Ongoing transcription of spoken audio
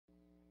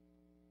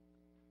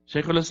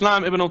Shaykh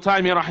al-Islam Ibn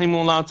Taymiyyah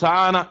rahimahullah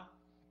ta'ala,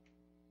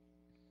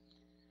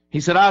 he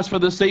said, as for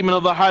the statement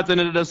of the heart, then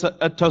it is a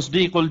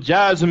tasdeequl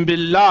jazm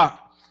billah.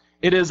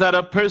 It is that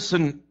a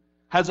person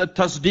has a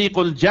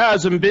tasdeequl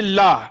jazm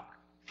billah,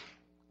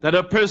 that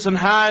a person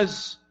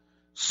has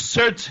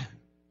certain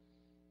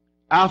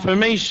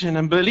affirmation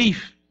and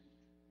belief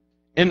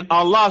in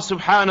Allah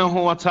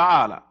subhanahu wa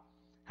ta'ala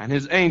and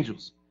His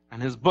angels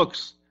and His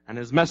books and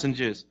His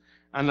messengers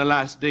and the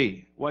last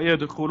day.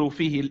 وَيَدْخُلُ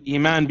فِيهِ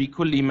الْإِيمَانِ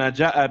بِكُلِّ مَا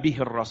جَاءَ بِهِ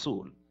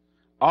الرَّسُولِ.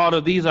 All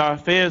of these are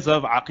affairs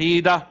of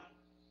aqeedah.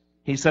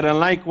 He said, and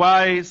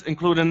likewise,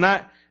 including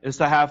that, is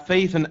to have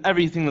faith in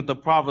everything that the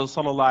Prophet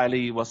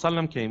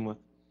ﷺ came with.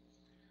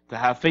 To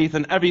have faith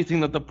in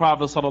everything that the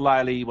Prophet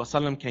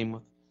ﷺ came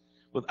with.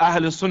 With Ahl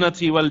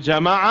Sunnati wal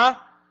Jama'ah,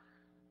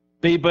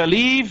 they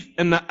believe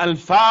in the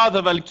alfadh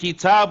of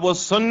al-kitab wa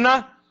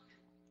sunnah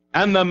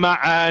and the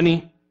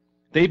ma'ani.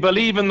 They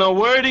believe in the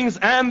wordings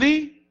and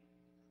the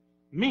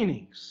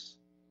meanings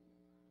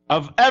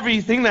of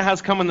everything that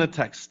has come in the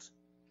text.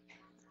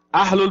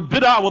 Ahlul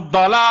bid'ah wal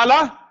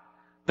dalalah,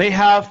 they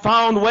have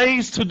found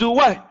ways to do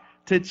what?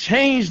 To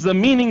change the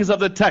meanings of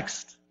the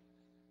text.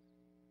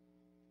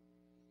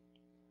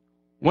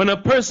 When a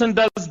person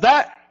does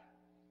that,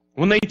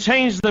 when they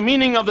change the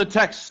meaning of the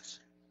text,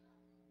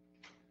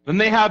 then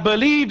they have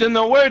believed in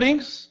the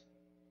wordings,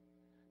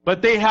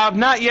 but they have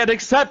not yet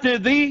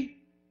accepted the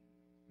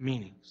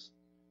meanings.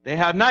 They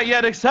have not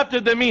yet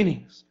accepted the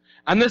meanings.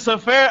 And this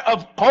affair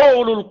of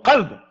qawlul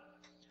qalb,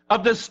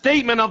 of the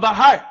statement of the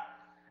heart,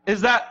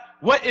 is that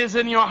what is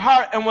in your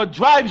heart and what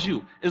drives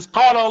you is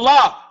qala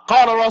Allah,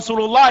 qala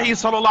Rasulullah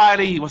sallallahu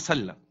alayhi wa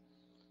sallam.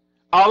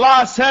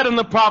 Allah said and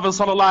the Prophet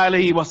sallallahu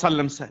alayhi wa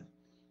sallam said.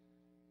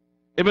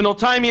 Ibn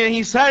Taymiyyah,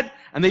 he said,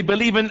 and they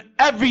believe in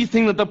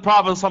everything that the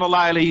Prophet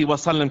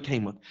ﷺ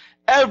came with.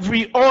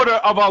 Every order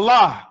of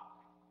Allah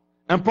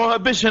and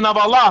prohibition of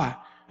Allah,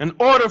 an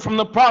order from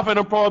the Prophet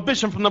and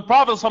prohibition from the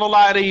Prophet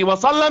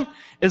ﷺ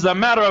is a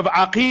matter of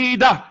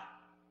aqeedah.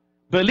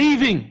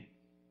 Believing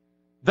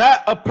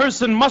that a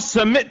person must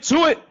submit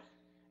to it,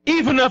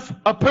 even if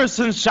a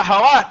person's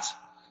shahawat,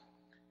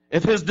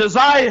 if his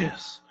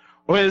desires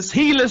or his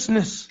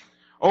heedlessness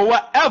or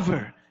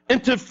whatever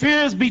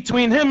interferes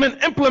between him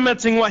and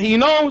implementing what he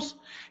knows,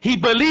 he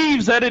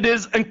believes that it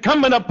is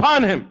incumbent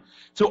upon him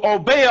to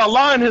obey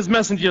Allah and His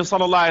Messenger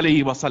sallallahu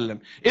alaihi wasallam.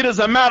 It is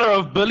a matter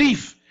of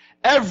belief.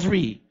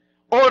 Every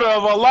order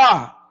of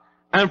Allah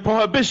and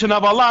prohibition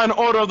of Allah and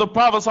order of the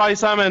Prophet sallallahu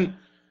alaihi wasallam and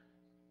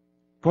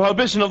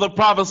prohibition of the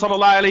Prophet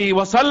sallallahu alaihi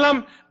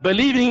wasallam,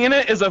 believing in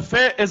it is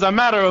a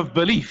matter of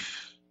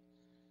belief.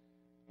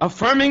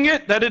 Affirming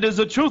it, that it is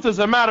the truth, is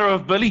a matter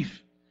of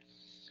belief.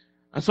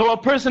 And so a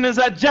person is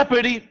at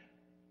jeopardy.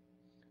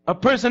 A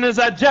person is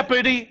at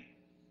jeopardy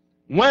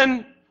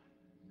when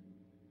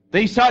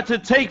they start to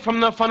take from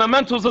the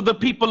fundamentals of the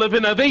people of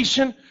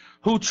innovation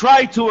who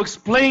try to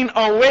explain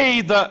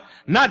away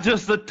not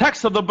just the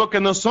text of the book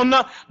and the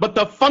sunnah, but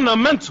the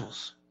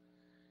fundamentals.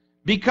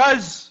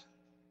 Because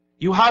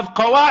you have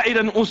qawa'id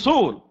and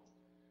usul.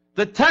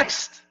 The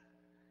text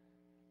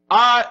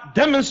are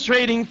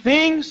demonstrating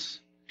things,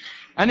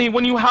 and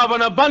when you have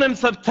an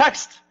abundance of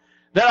text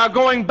that are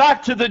going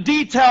back to the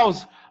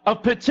details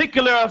of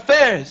particular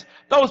affairs,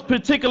 those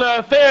particular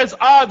affairs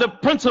are the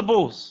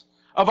principles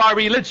of our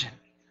religion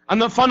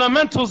and the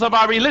fundamentals of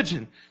our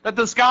religion that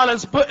the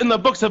scholars put in the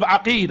books of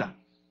aqeedah.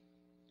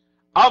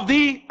 Of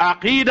the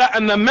aqeedah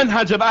and the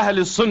manhaj of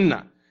Ahl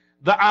Sunnah.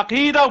 The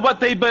aqeedah,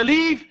 what they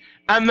believe,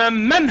 and the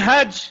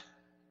manhaj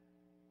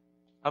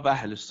of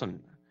Ahl Sunnah.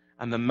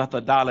 And the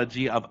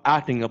methodology of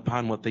acting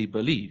upon what they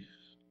believe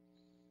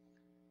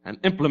and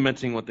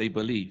implementing what they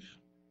believe.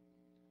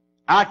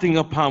 Acting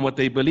upon what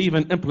they believe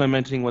and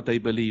implementing what they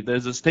believe.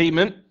 There's a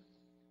statement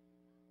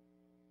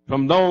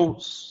from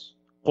those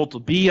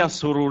Qutbiyya,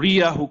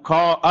 Sururiyya who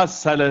call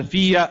us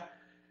Salafiyya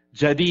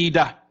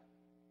Jadida,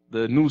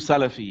 the new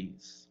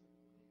Salafis,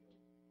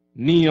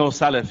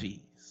 Neo-Salafis.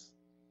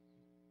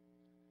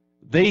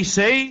 They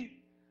say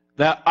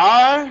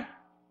that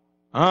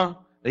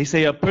they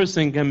say a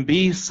person can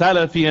be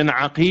Salafi in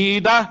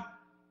Aqeedah,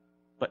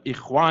 but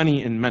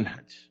Ikhwani in Manhaj.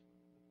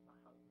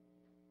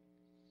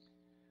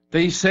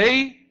 They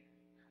say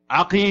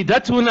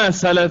Aqidatuna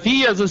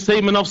Salafiyya is a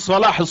statement of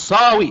Salah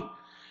as-Sawi,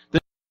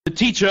 the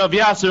teacher of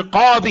Yasir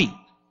Qadhi.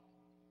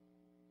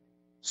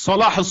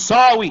 Salah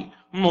as-Sawi,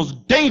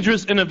 most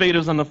dangerous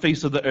innovators on the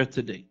face of the earth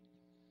today.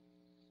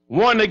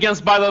 Warned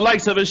against by the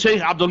likes of a Shaykh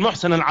Abdul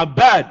Muhsin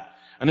al-Abbad,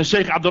 and a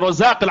Shaykh Abdul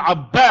Razak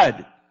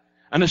al-Abbad,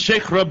 and a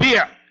Shaykh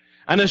Rabi'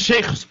 and a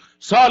Shaykh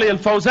Salih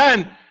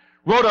al-Fawzan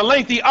wrote a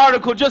lengthy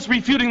article just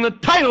refuting the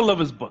title of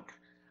his book,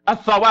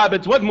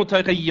 Al-Thawabit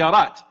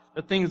wal-Mutaghayyarat,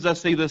 the things that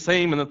stay the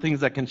same and the things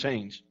that can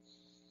change.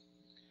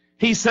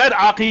 He said,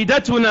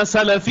 Aqidatuna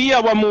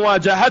Salafiyya wa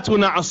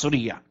muwajahatuna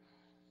asriyya.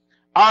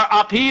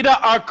 Our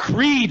Aqidah, our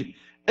creed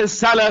is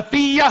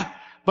Salafiyya,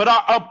 but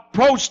our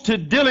approach to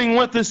dealing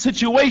with the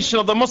situation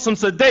of the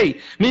Muslims today,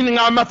 meaning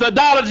our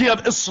methodology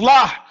of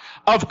Islah,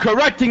 of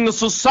correcting the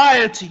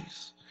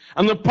societies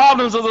and the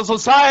problems of the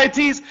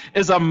societies,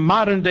 is a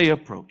modern day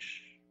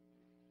approach.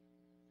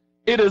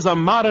 It is a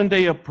modern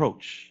day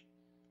approach.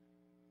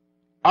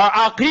 Our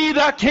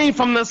aqidah came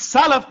from the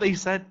Salaf, they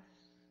said,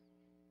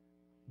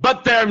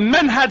 but their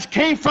manhaj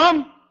came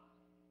from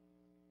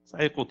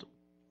Sayyid Qutb,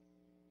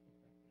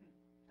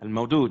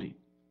 Al-Mawdudi,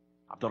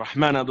 Abdul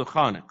Rahman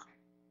Al-Khaniq,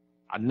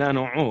 Adnan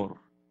U'ur,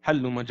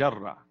 Hallu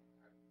Majarra,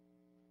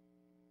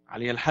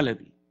 Ali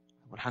Al-Halabi,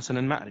 Al-Hasan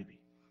Al-Ma'ribi.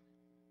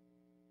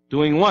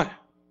 Doing what?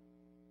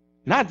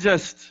 Not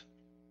just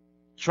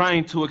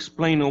trying to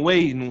explain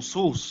away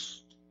nusus,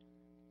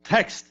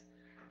 text,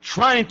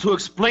 trying to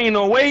explain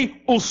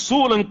away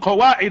usul and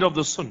qawaid of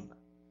the Sunnah,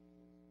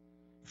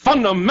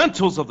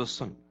 fundamentals of the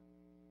Sunnah.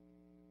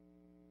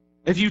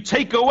 If you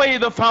take away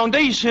the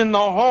foundation, the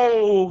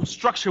whole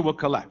structure will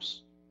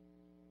collapse.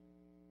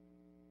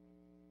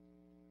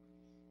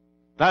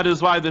 That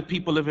is why the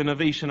people of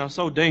innovation are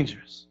so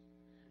dangerous.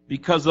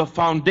 Because the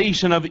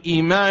foundation of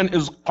Iman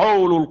is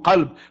qawlul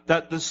qalb,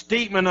 that the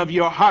statement of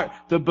your heart,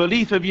 the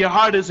belief of your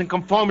heart is in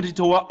conformity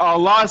to what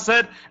Allah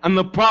said and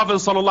the Prophet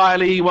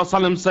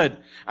ﷺ said.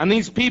 And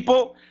these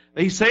people,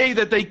 they say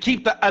that they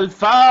keep the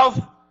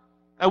alfaz,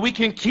 and we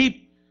can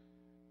keep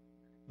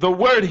the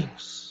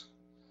wordings,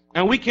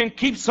 and we can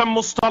keep some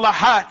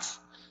mustalahat,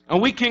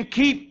 and we can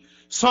keep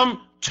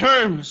some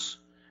terms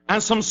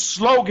and some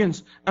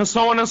slogans and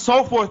so on and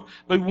so forth.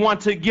 But we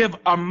want to give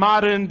a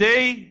modern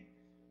day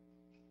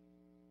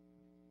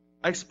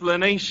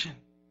explanation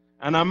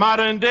and a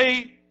modern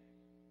day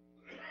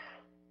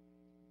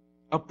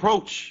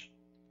approach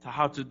to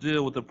how to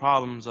deal with the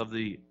problems of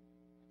the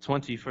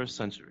 21st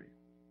century.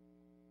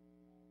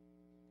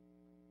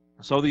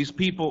 So these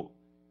people,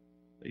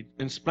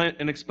 in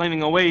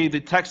explaining away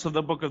the text of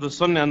the book of the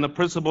Sunnah and the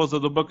principles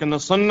of the book and the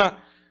Sunnah,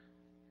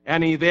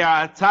 and they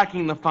are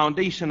attacking the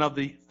foundation of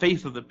the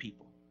faith of the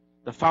people.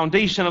 The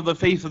foundation of the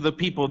faith of the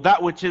people,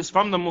 that which is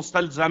from the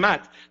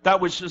mustalzamat,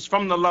 that which is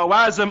from the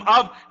lawazim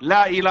of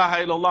La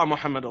ilaha illallah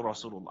Muhammadur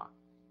Rasulullah.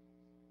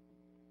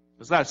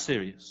 It's that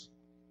serious.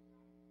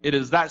 It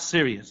is that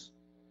serious.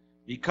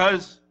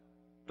 Because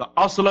the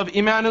asl of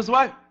Iman is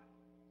what?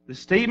 The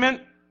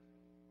statement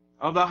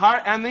of the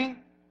heart and the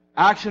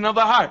action of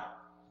the heart.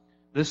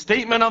 The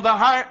statement of the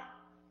heart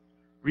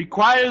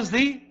requires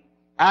the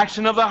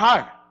action of the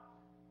heart,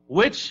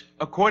 which,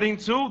 according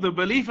to the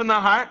belief in the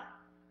heart,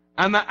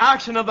 and the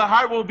action of the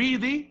heart will be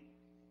the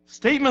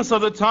statements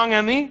of the tongue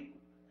and the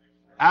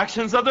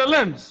actions of the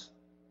limbs.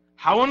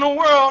 How in the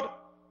world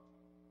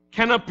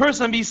can a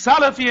person be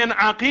Salafi in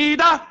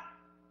Aqidah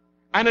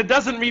and it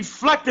doesn't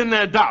reflect in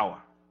their da'wah,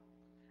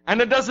 and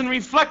it doesn't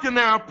reflect in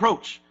their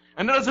approach,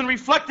 and it doesn't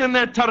reflect in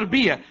their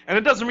tarbiyah, and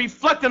it doesn't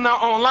reflect in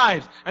their own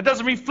lives, and it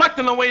doesn't reflect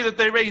in the way that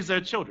they raise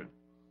their children?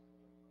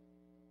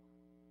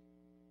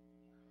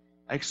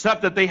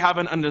 Except that they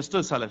haven't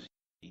understood Salafi.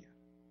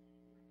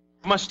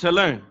 Much to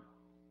learn.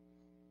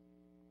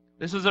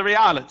 This is a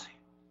reality.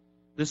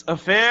 This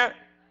affair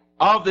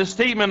of the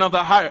statement of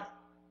the heart.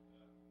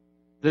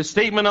 The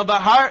statement of the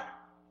heart,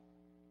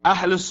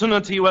 Ahl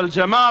Sunnati wal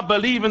Jama'ah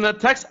believe in the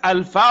text,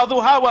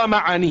 Al-Fadhuha wa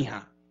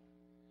Ma'aniha.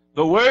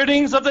 The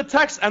wordings of the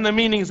text and the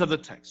meanings of the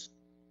text.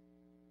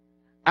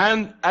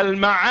 And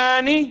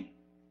Al-Ma'ani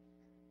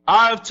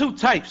are of two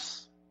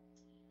types.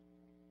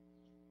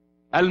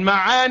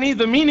 Al-Ma'ani,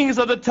 the meanings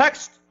of the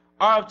text,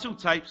 are of two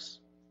types.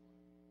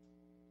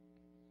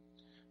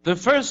 The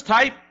first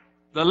type,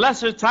 the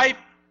lesser type,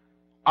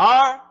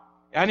 are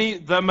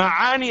the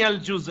ma'ani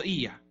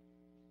al-juz'iyya,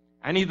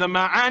 the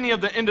ma'ani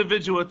of the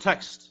individual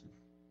text.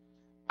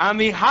 And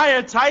the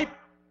higher type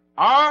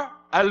are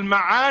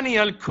al-ma'ani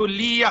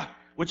al-kulliyya,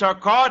 which are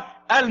called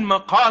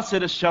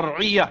al-maqasid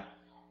al-shar'iyya,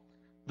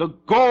 the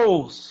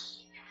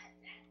goals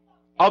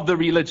of the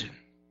religion,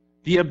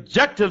 the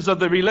objectives of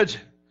the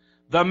religion,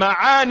 the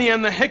ma'ani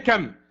and the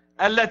hikam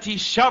التي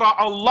شرع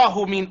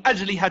الله من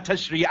أجلها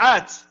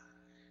تشريعات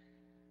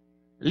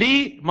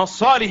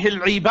لمصالح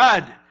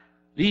العباد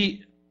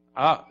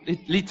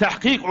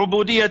لتحقيق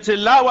عبودية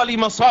الله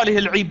ولمصالح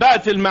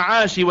العباد في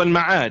المعاش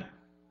والمعاد.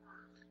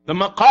 The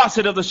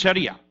maqasid of the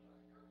Sharia,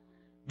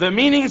 the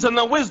meanings and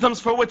the wisdoms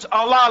for which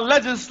Allah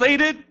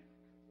legislated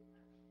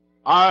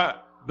our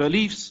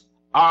beliefs,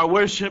 our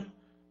worship,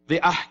 the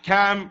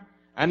ahkam,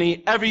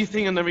 and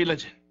everything in the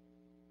religion.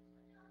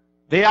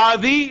 They are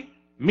the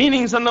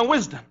meanings and the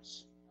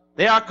wisdoms.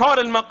 They are called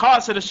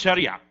al-maqasid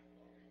al-Sharia.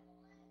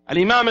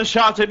 Al-Imām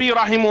al-Shatibi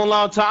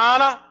rahimahullah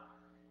ta'ala,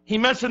 he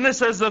mentioned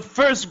this as the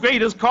first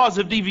greatest cause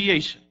of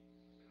deviation.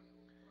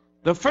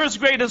 The first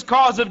greatest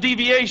cause of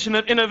deviation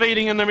of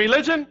innovating in the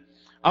religion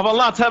of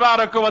Allah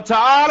tabaraka wa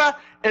ta'ala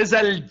is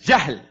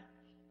al-jahl,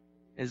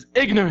 is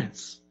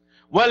ignorance.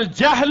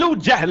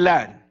 Wal-jahlu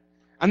jahlan.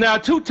 And there are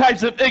two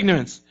types of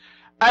ignorance.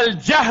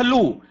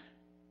 Al-jahlu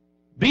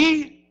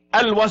bi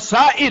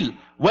al-wasail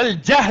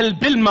wal-jahl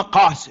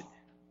bil-maqasid.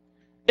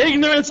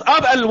 Ignorance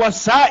of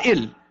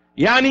al-wasail,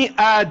 yani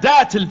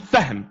adat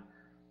al-fahm.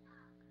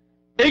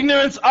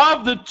 Ignorance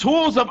of the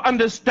tools of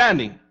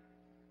understanding.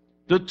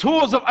 The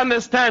tools of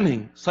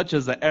understanding, such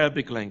as the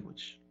Arabic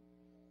language.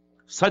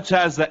 Such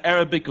as the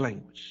Arabic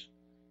language.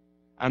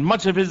 And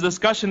much of his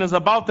discussion is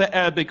about the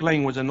Arabic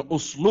language and the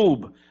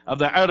usloob of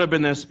the Arab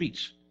in their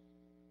speech.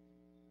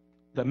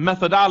 The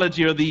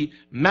methodology, or the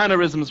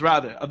mannerisms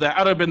rather, of the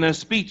Arab in their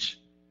speech.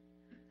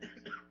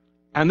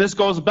 And this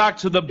goes back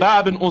to the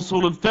bab in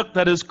usul al-fiqh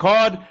that is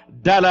called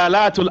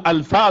dalalatul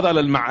alfad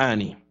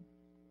al-ma'ani.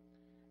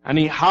 And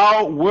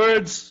how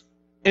words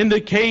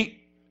indicate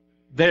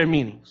their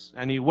meanings.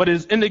 And what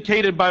is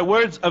indicated by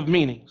words of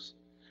meanings.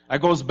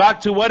 That goes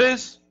back to what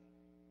is?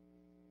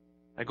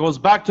 That goes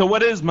back to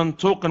what is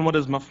mantuq and what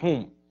is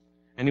mafhum.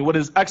 And what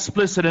is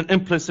explicit and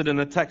implicit in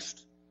the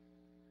text.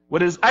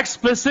 What is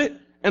explicit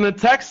in the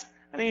text,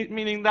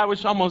 meaning that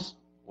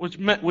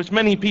which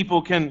many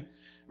people can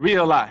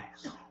realize.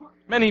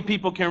 Many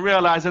people can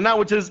realize. And that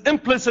which is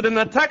implicit in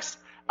the text,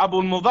 Abu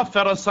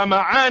al-Mudhaffar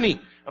al-Sam'ani,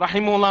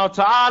 rahimahullah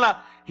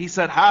ta'ala, he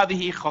said,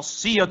 هذه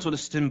خاصية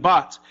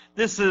الاستنباط.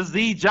 This is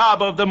the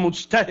job of the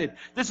mujtahid.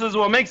 This is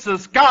what makes the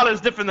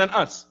scholars different than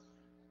us.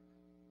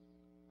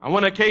 On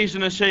one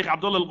occasion, Shaykh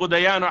Abdullah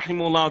al-Qudayan,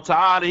 rahimahullah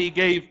ta'ala, he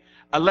gave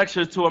a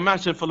lecture to a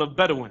masjid full of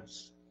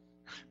Bedouins.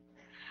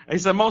 He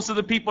said most of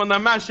the people in the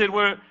masjid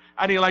were,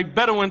 like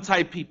Bedouin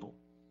type people.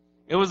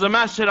 It was a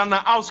masjid on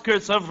the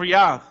outskirts of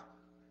Riyadh,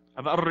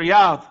 of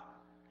Riyadh.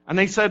 And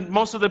they said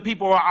most of the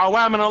people were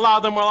awam, and a lot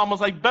of them were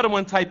almost like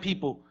Bedouin type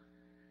people.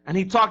 And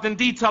he talked in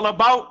detail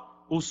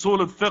about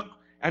usul al-fiqh,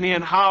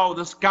 and how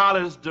the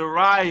scholars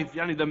derive,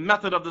 the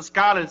method of the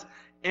scholars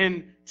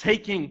in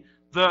taking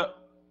the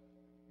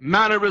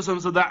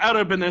mannerisms of the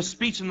Arab in their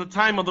speech in the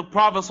time of the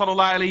Prophet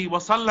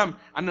ﷺ,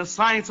 and the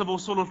science of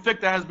usul al-fiqh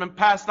that has been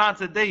passed on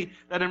today,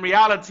 that in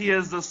reality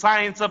is the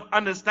science of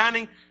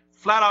understanding,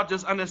 flat out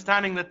just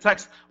understanding the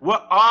text.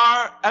 What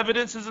are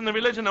evidences in the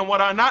religion and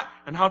what are not,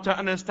 and how to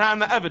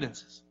understand the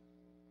evidences.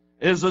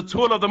 It is a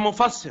tool of the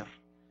mufassir.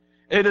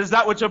 It is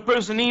that which a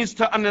person needs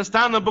to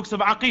understand the books of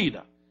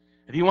aqeedah.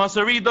 If he wants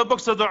to read the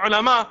books of the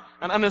ulama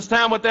and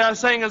understand what they are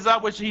saying, is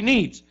that which he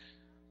needs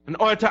in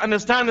order to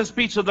understand the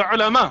speech of the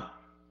ulama.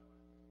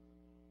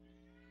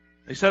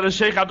 They said that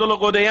Shaykh Abdullah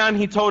Qudayan,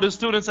 he told his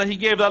students that he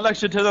gave that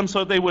lecture to them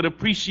so they would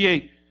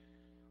appreciate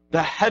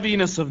the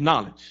heaviness of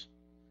knowledge.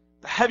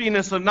 The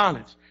heaviness of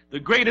knowledge. The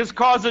greatest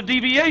cause of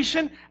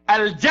deviation,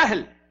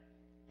 al-jahl.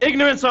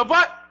 Ignorance of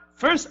what?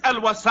 First,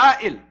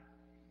 al-wasa'il.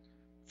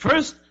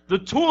 First, the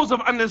tools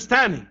of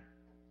understanding.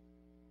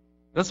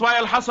 That's why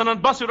Al-Hasan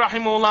al-Basri,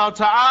 rahimahullah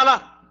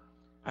ta'ala,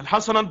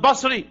 Al-Hasan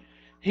al-Basri,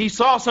 he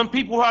saw some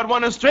people who had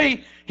gone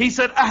astray. He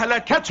said,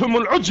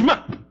 أَهْلَكَتْهُمُ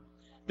الْعُجْمَةِ.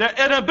 Their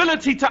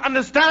inability to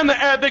understand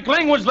the Arabic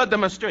language led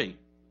them astray.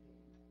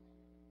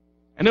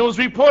 And it was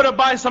reported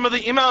by some of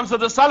the Imams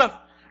of the Salaf,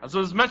 as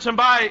was mentioned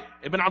by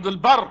Ibn Abdul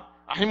Barr,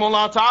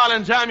 rahimahullah ta'ala,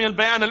 in Jami'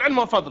 al-Bayan al-Ilm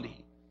wa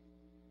Fadlihi.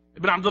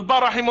 Ibn Abdul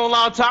Barr,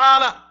 rahimahullah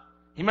ta'ala,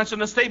 he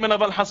mentioned a statement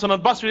of Al-Hasan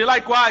al-Basri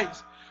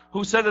likewise,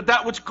 who said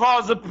that which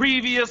caused the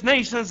previous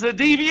nations to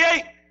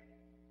deviate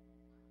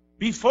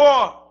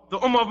before the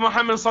Ummah of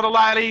Muhammad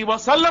sallallahu alayhi wa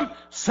sallam,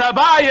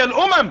 sabaya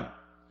al-umam.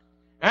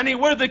 And he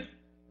were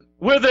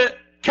the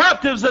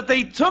captives that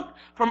they took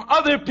from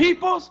other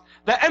peoples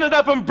that ended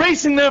up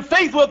embracing their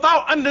faith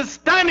without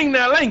understanding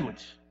their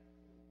language.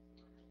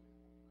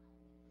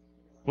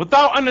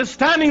 Without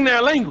understanding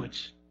their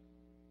language.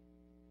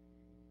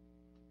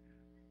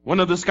 One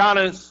of the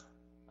scholars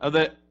of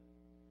the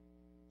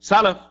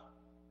Salaf,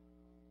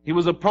 he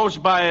was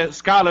approached by a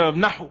scholar of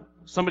Nahu,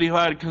 somebody who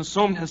had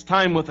consumed his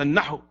time with a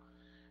Nahu,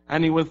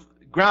 and with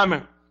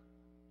grammar,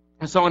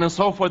 and so on and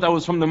so forth, that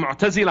was from the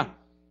Mu'tazila.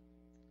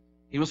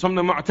 He was from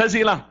the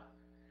Mu'tazila,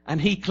 and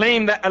he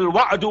claimed that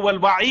al-wa'du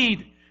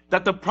wal-wa'id,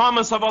 that the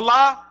promise of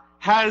Allah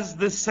has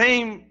the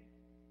same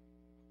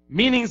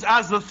meanings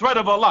as the threat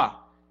of Allah.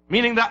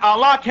 Meaning that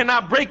Allah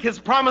cannot break His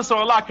promise, or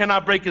Allah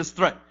cannot break His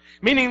threat.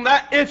 Meaning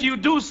that if you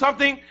do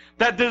something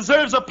that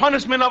deserves a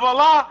punishment of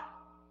Allah,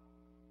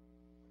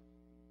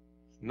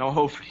 no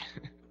hope for you.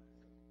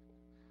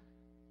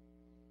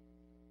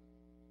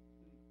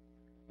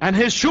 And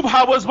his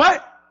shubha was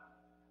what?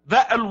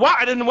 That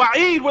al-wa'd and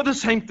wa'id were the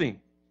same thing.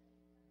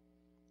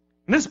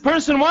 And this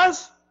person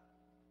was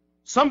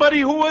somebody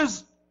who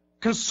was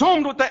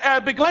consumed with the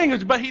Arabic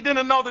language, but he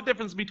didn't know the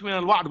difference between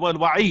al-wa'd and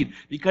al-wa'id,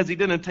 because he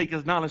didn't take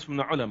his knowledge from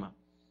the ulama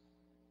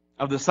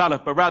of the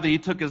Salaf, but rather he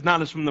took his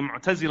knowledge from the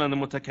Mu'tazila and the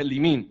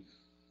Mutakallimin,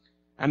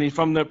 and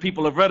from the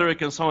people of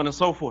rhetoric and so on and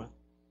so forth.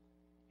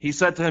 He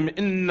said to him,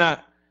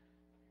 Inna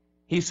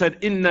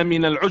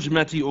min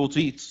al-ujmati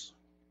utit.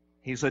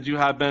 He said, you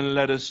have been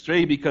led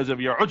astray because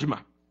of your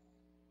ujma.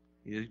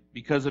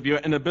 Because of your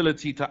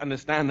inability to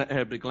understand the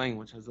Arabic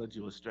language has led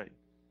you astray.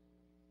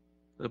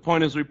 The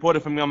point is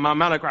reported from Imām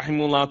Malik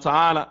rahimahullah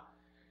ta'ala.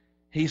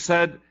 He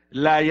said,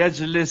 لا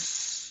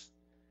يجلس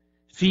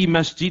في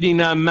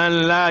مسجدنا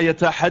من لا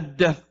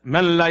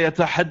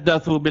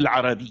يتحدث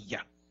بالعربية.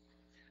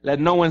 Let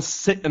no one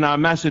sit in our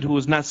masjid who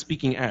is not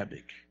speaking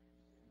Arabic.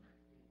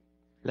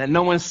 Let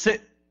no one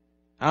sit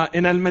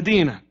in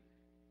Al-Madinah.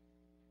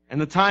 In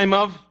the time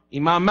of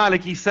Imam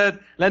Malik, he said,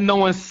 let no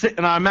one sit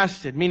in our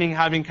masjid, meaning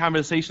having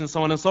conversations,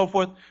 so on and so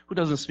forth, who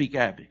doesn't speak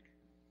Arabic.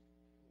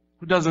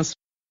 Who doesn't speak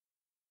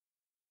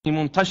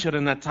muntashir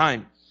in that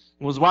time.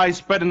 It was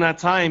widespread in that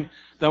time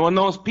that when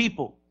those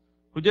people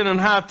who didn't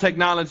have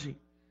technology,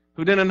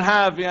 who didn't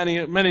have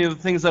many of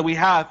the things that we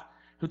have,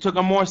 who took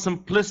a more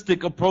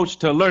simplistic approach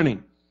to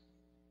learning,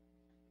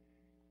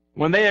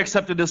 when they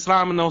accepted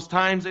Islam in those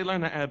times, they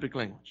learned the Arabic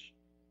language.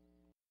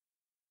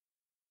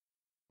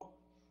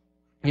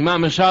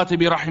 Imām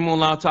al-Shatibi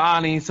rahimahullah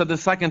ta'ala, he said the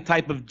second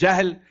type of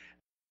jahl,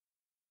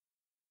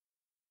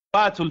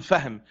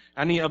 fahm,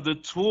 any of the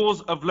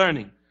tools of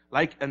learning,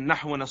 like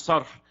al-nahw and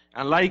al-sarf,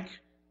 and like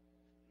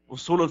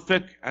usul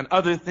al-fiqh, and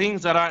other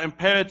things that are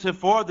imperative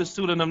for the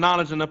student of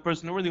knowledge and the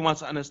person who really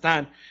wants to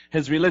understand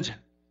his religion.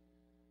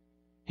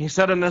 He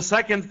said, and the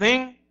second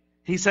thing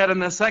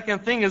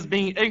is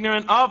being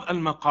ignorant of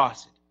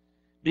al-maqasid,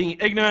 being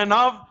ignorant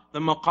of the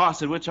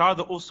maqasid, which are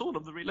the usul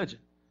of the religion,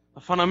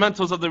 the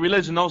fundamentals of the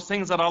religion, those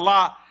things that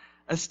Allah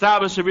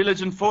established a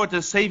religion for,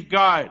 to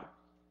safeguard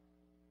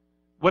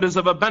what is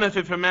of a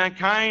benefit for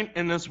mankind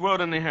in this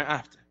world and the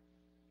hereafter.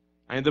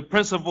 And the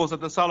principles that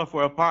the Salaf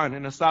were upon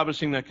in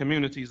establishing their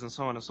communities and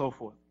so on and so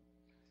forth.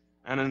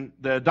 And in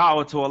their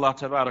da'wah to Allah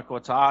Tabaraka wa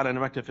Ta'ala and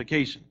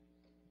rectification.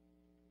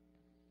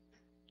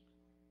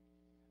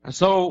 And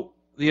so,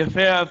 the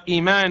affair of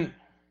Iman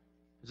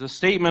is a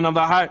statement of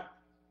the heart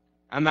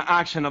and the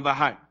action of the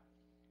heart.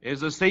 It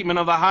is a statement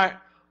of the heart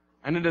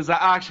and it is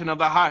the action of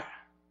the heart.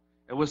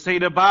 It was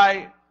stated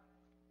by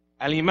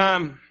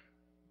Al-Imām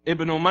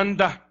Ibn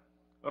Mandah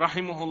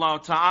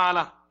rahimahullah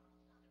ta'ala,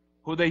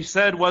 who they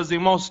said was the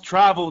most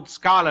traveled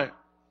scholar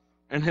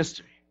in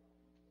history.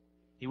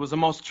 He was the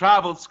most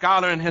traveled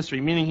scholar in history,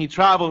 meaning he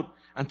traveled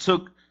and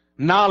took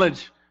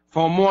knowledge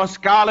from more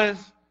scholars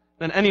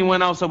than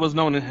anyone else that was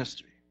known in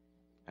history.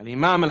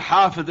 Al-Imām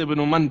al-Hafidh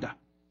Ibn Mandah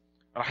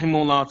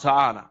rahimahullah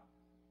ta'ala.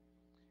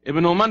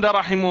 Ibn Mandah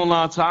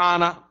rahimahullah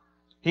ta'ala,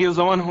 he is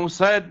the one who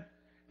said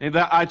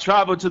that I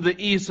traveled to the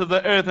east of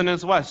the earth and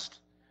its west,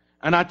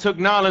 and I took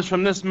knowledge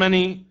from this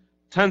many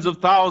tens of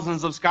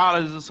thousands of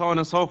scholars and so on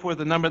and so forth,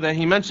 the number that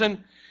he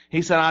mentioned.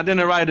 He said, I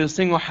didn't write a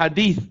single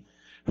hadith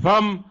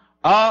from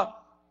a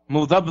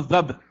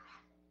mudhabdhab,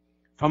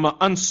 from an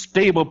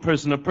unstable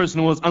person, a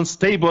person who was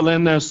unstable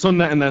in their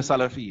sunnah and their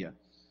salafiyah,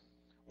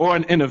 or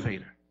an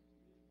innovator.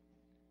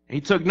 He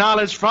took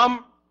knowledge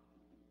from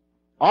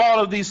all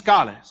of these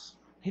scholars.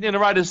 He didn't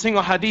write a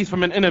single hadith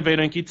from an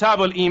innovator. In Kitab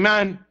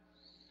al-Iman,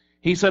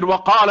 he said,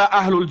 وَقَالَ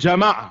أَهْلُ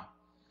الْجَمَاعَةِ,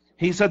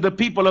 he said, the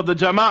people of the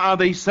Jama'ah,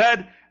 they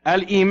said,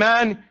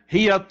 الإيمان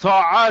هي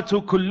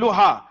الطاعات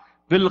كلها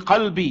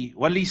بالقلب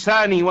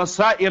واللسان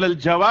وسائر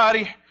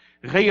الجوارح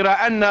غير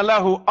أن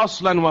له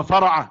أصلا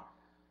وفرعا.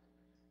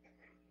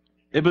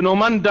 Ibn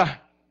Mandah,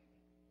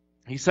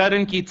 he said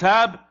in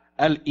Kitab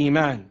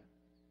al-Iman,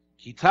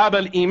 Kitab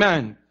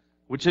al-Iman,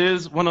 which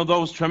is one of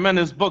those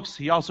tremendous books.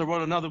 He also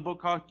wrote another book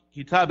called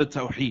Kitab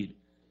al-Tawheed.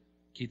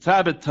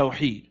 Kitab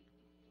al-Tawheed.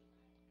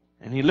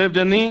 And he lived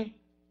in the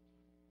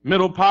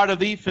middle part of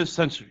the 5th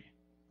century.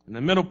 In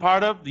the middle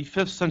part of the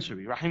 5th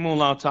century,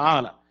 rahimahullah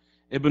ta'ala.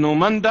 Ibn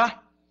Mandah,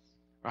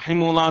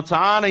 rahimahullah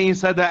ta'ala, he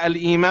said that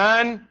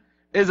al-Iman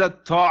is a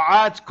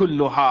ta'at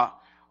kulluha.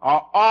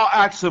 All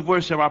acts of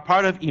worship are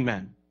part of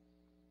Iman.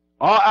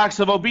 All acts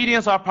of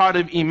obedience are part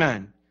of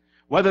Iman,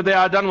 whether they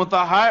are done with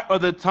the heart or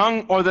the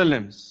tongue or the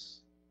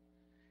limbs.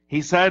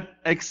 He said,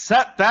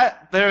 except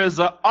that there is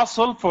a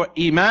asl for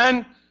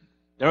Iman,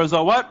 there is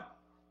a what?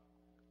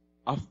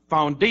 A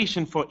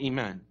foundation for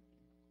Iman.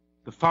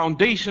 The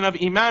foundation of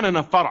Iman and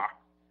a fara',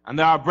 and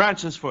there are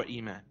branches for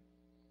Iman.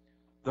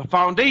 The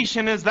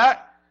foundation is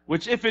that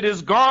which if it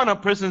is gone, a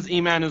person's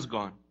Iman is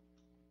gone.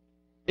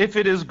 If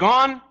it is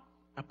gone,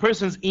 a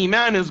person's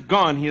Iman is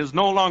gone. He is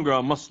no longer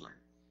a Muslim.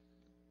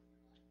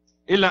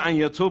 إِلَّا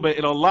أَن يَتُوبَ إِلَى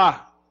اللَّهِ,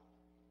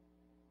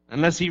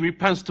 unless he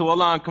repents to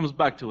Allah and comes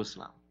back to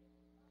Islam.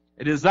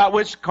 It is that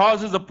which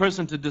causes a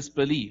person to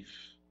disbelieve.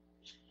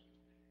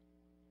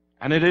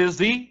 And it is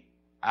the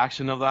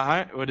action of the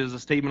heart, or it is a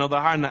statement of the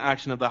heart and the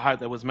action of the heart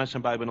that was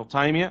mentioned by Ibn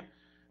Taymiyyah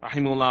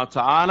rahimahullah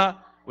ta'ala,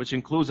 which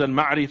includes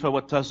al-ma'rifah wa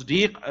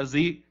tasdeeq, as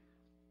the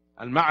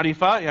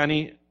al-ma'rifah,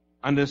 yani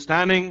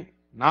understanding,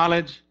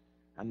 knowledge,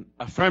 and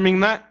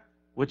affirming that,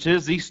 which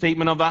is the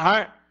statement of the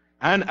heart,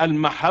 and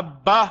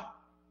al-mahabba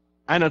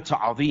and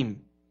al-ta'zeem,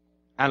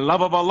 and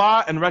love of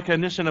Allah and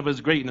recognition of His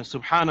greatness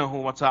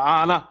subhanahu wa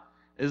ta'ala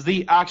is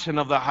the action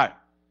of the heart.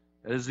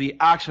 It is the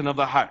action of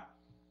the heart.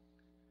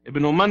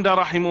 Ibn Mandah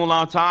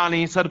rahimahullah ta'ala,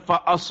 he said,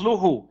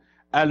 فَأَصْلُهُ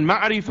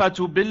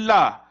الْمَعْرِفَةُ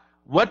بِاللَّهِ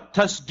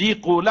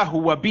وَالتَّصْدِيقُ لَهُ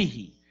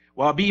وَبِهِ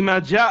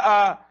وَبِمَا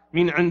جَاءَ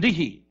مِنْ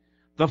عِنْدِهِ.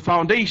 The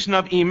foundation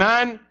of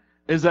Iman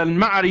is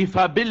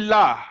al-ma'rifah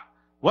billah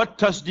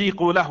وَالتَّصْدِيقُ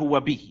لَهُ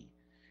وَبِهِ.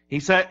 He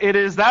said, it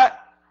is that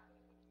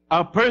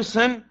a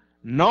person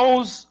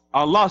knows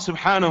Allah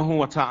subhanahu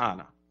wa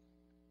ta'ala.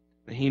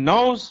 He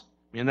knows,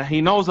 meaning that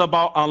he knows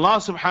about Allah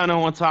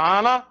subhanahu wa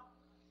ta'ala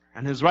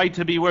and His right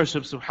to be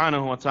worshipped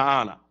subhanahu wa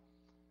ta'ala.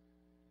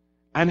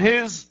 And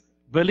his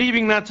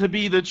believing that to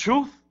be the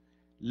truth,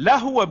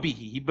 lahu wa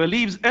bihi. He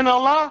believes in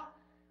Allah,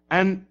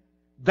 and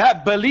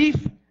that belief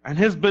and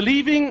his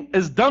believing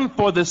is done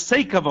for the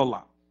sake of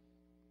Allah.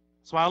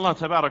 That's why Allah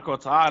tabaraka wa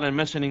ta'ala, in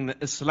mentioning the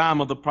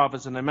Islam of the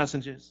prophets and their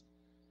messengers,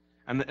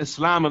 and the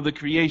Islam of the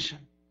creation.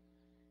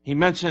 He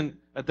mentioned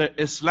that the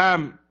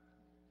Islam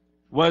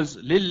was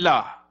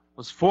lillah,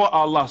 was for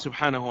Allah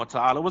subhanahu wa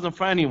ta'ala. It wasn't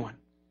for anyone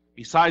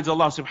besides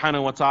Allah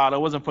subhanahu wa ta'ala. It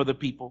wasn't for the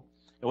people.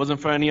 It wasn't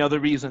for any other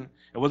reason.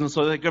 It wasn't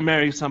so they could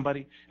marry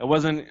somebody. It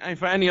wasn't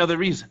for any other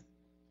reason.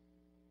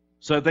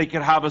 So that they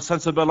could have a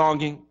sense of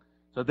belonging,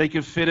 so that they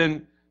could fit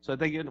in, so that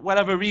they could,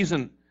 whatever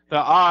reason there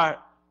are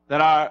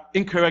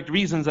incorrect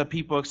reasons that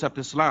people accept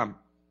Islam.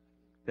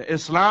 The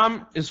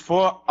Islam is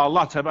for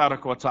Allah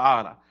tabarak wa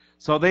ta'ala.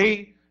 So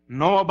they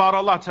know about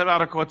Allah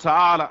tabarak wa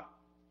ta'ala,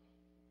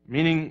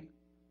 meaning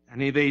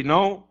they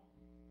know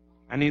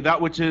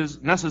that which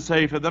is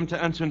necessary for them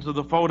to enter into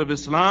the fold of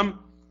Islam,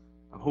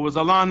 who is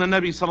Allah and the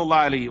Nabi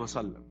sallallahu alayhi wa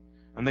sallam.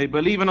 And they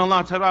believe in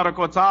Allah tabarak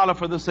wa ta'ala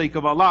for the sake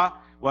of Allah,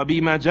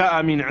 وَبِمَا جَاءَ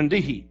مِنْ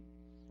عِنْدِهِ.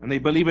 And they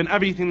believe in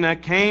everything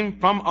that came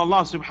from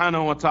Allah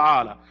subhanahu wa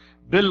ta'ala.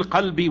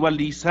 بِالْقَلْبِ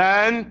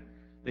وَالْلِسَانِ.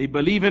 They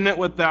believe in it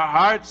with their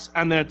hearts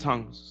and their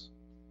tongues.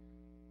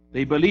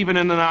 They believe in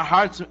it in their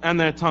hearts and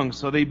their tongues.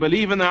 So they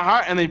believe in their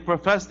heart and they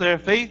profess their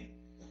faith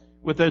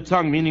with their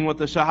tongue, meaning with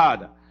the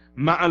shahada.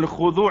 مَعَ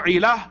الْخُضُوعِ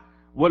لَهِ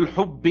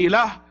وَالْحُبِّ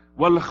لَهِ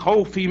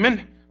وَالْخَوْفِ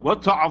مِنْهِ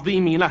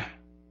وَالتَّعْظِيمِ لَهِ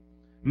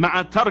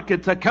مَعَ تَرْكِ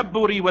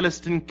التَّكَبُّرِ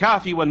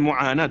وَالْإِسْتِنْكَافِ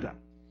وَالْمُعَانَدَةِ.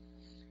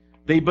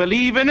 They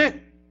believe in it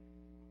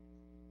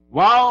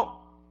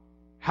while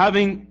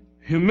having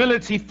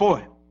humility for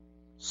it,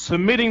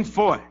 submitting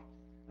for it,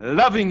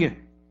 loving it,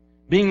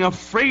 being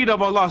afraid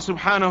of Allah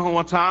subhanahu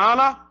wa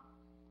ta'ala,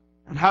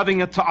 and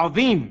having a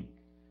ta'zeem,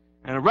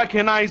 and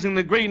recognizing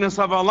the greatness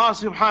of Allah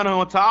subhanahu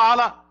wa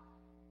ta'ala,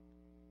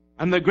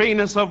 and the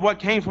greatness of what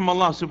came from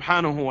Allah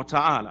subhanahu wa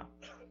ta'ala.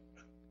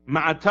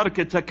 مع ترك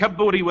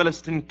التكبر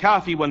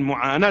والاستنكاف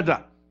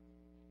والمعاندة.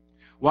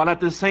 While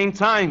at the same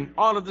time,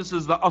 all of this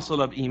is the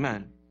asl of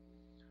Iman.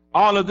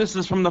 All of this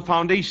is from the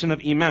foundation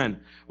of Iman.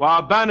 While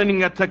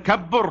abandoning a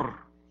takabbur,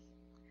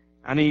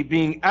 and he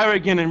being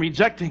arrogant and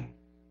rejecting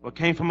what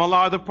came from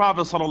Allah or the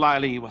Prophet sallallahu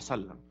alaihi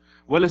wasallam.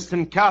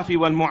 والاستنكاف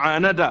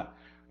والمعاندة,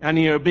 and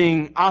you're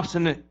being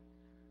obstinate,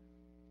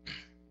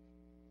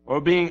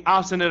 or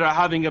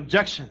having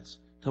objections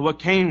to what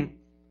came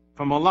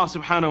from Allah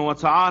subhanahu wa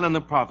ta'ala and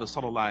the Prophet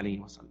sallallahu alaihi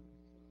wasallam.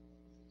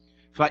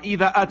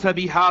 فإذا أتى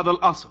بهذا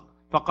الأصل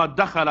فقد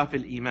دخل في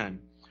الإيمان.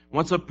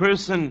 Once a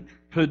person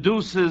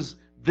produces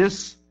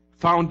this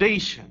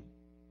foundation,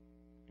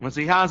 once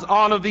he has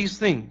all of these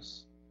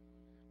things,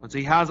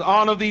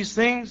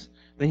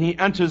 then he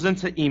enters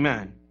into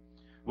Iman.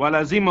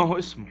 وَلَزِمَهُ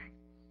اسْمُهُ.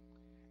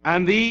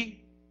 And the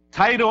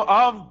title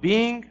of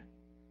being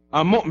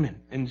a mu'min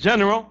in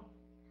general,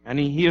 and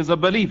he is a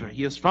believer,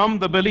 he is from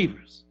the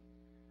believers,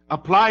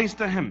 applies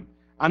to him.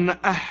 And the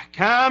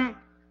ahkam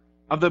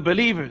of the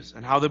believers,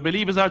 and how the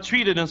believers are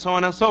treated, and so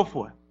on and so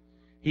forth,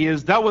 he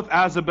is dealt with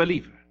as a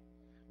believer.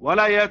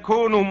 وَلَا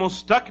يَكُونُ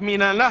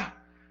مُسْتَكْمِنًا لَهُ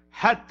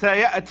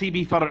حَتَّى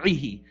يَأْتِي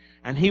بِفَرْعِهِ.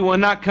 And he will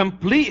not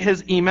complete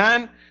his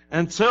Iman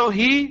until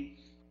he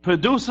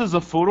produces a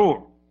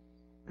furu',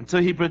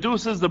 until he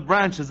produces the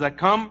branches that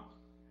come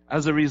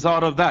as a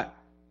result of that,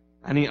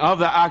 and of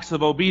the acts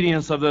of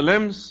obedience of the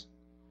limbs,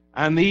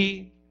 and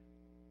the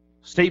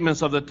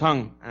statements of the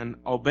tongue, and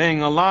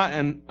obeying Allah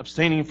and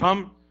abstaining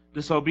from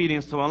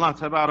disobedience to Allah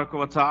tabaraka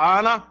wa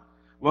ta'ala.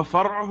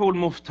 وَفَرْعُهُ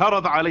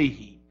الْمُفْتَرَضْ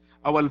عَلَيْهِ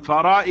أَوَ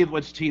الْفَرَائِضْ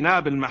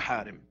وَاجْتِنَابِ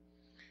الْمَحَارِمِ.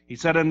 He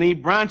said, and the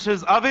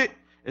branches of it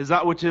is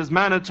that which is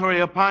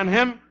mandatory upon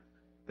him,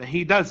 that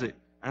he does it,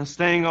 and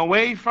staying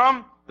away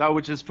from that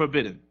which is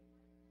forbidden.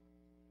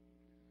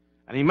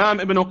 And Imam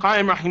Ibn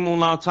Qayyim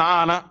rahimahullah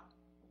ta'ala,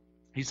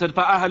 he said,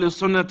 فَأَهْلُ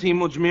السُنَّةِ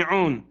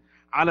مُجْمِعُونَ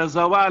عَلَى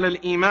زَوَالِ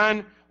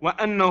الْإِيمَانِ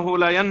وَأَنَّهُ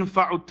لَا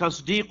يَنْفَعُ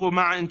التَّصْدِيقُ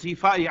مَعَ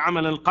انْتِفَاءِ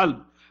عَمَلِ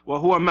الْقَلْبِ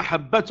وَهُوَ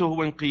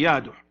مَحَبَّتُهُ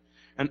وَانْقِيَادُهُ.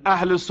 And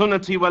Ahl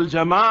Sunnati wal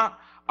Jama'ah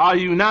are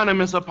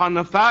unanimous upon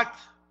the fact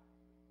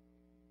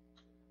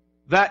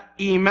that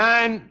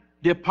Iman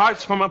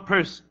departs from a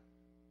person,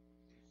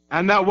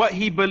 and that what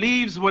he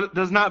believes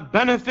does not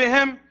benefit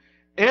him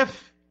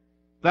if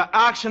the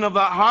action of the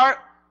heart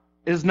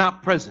is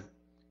not present,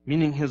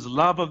 meaning his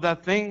love of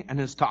that thing and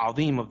his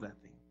ta'zeem of that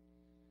thing.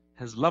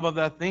 His love of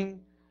that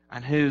thing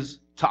and his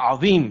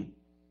ta'zeem,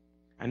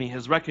 and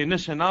his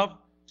recognition of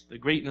the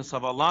greatness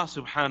of Allah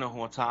subhanahu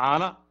wa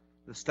ta'ala,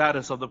 the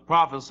status of the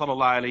Prophet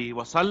sallallahu alaihi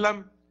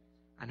wasallam,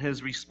 and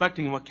his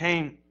respecting what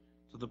came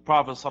to the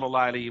Prophet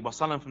sallallahu alaihi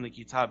wasallam from the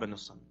Kitab and the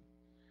Sunnah.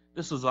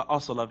 This is the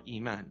asl of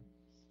Iman.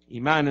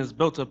 Iman is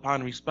built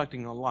upon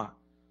respecting Allah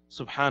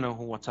subhanahu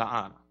wa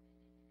ta'ala.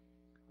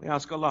 We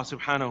ask Allah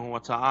subhanahu wa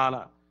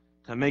ta'ala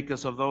to make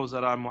us of those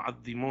that are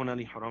mu'azzimuna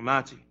li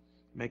hurumati,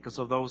 make us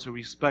of those who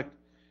respect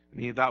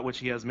that which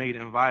He has made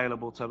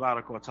inviolable,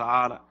 tabarak wa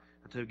ta'ala,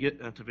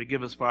 and to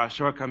forgive us for our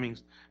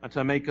shortcomings, and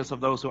to make us of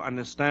those who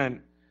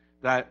understand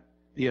that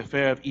the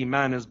affair of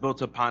Iman is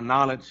built upon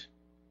knowledge,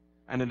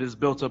 and it is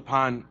built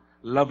upon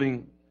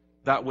loving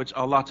that which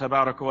Allah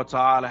tabarak wa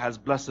ta'ala has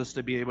blessed us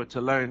to be able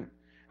to learn,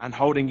 and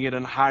holding it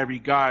in high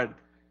regard,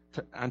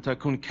 and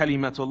takun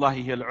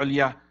kalimatullahi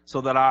al-ulya, so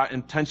that our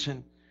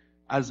intention,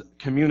 as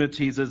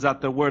communities is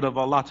that the word of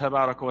Allah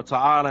tabaraka wa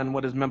ta'ala, and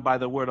what is meant by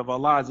the word of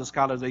Allah, as the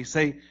scholars they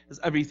say,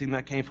 is everything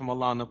that came from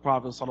Allah and the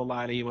Prophet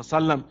sallallahu alaihi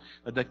wasallam,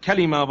 that the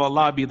kalima of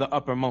Allah be the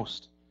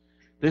uppermost.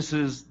 This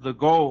is the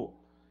goal,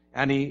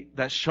 and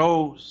that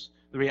shows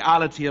the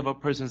reality of a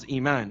person's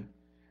iman,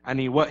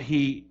 and what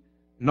he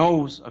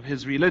knows of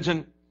his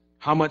religion,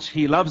 how much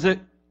he loves it,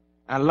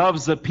 and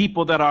loves the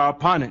people that are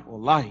upon it,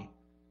 wallahi,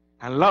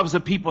 and loves the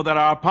people that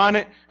are upon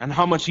it, and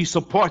how much he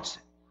supports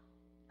it,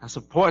 and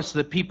supports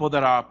the people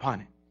that are upon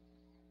it.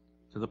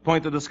 To the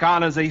point that the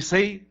scholars they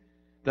say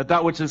that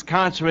that which is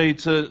contrary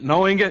to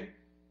knowing it,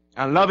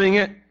 and loving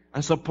it,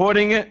 and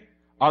supporting it,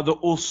 are the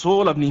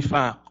usul of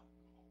nifaq.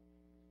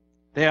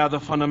 They are the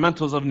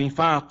fundamentals of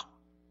nifaq,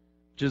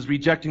 which is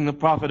rejecting the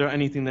Prophet or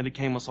anything that he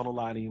came with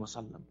sallallahu alaihi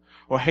wasallam,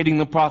 or hating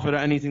the Prophet or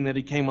anything that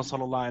he came with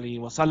sallallahu alaihi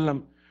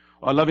wasallam,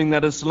 or loving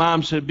that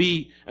Islam should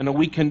be in a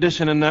weak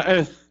condition in the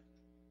earth,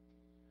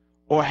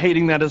 or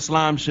hating that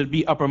Islam should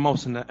be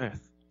uppermost in the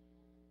earth.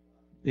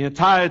 The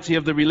entirety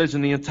of the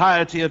religion, the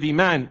entirety of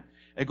Iman,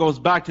 it goes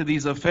back to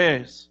these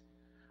affairs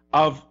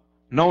of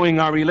knowing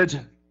our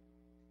religion,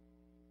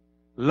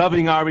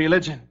 loving our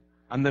religion,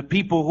 and the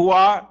people who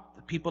are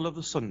the people of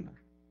the Sunnah,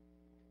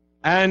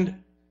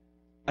 and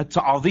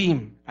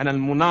at-ta'zeem and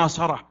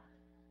al-munasara,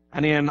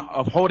 and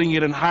of holding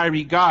it in high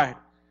regard,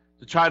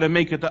 to try to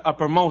make it the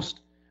uppermost,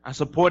 and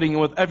supporting it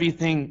with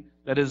everything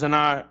that is in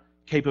our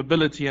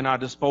capability and our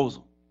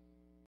disposal.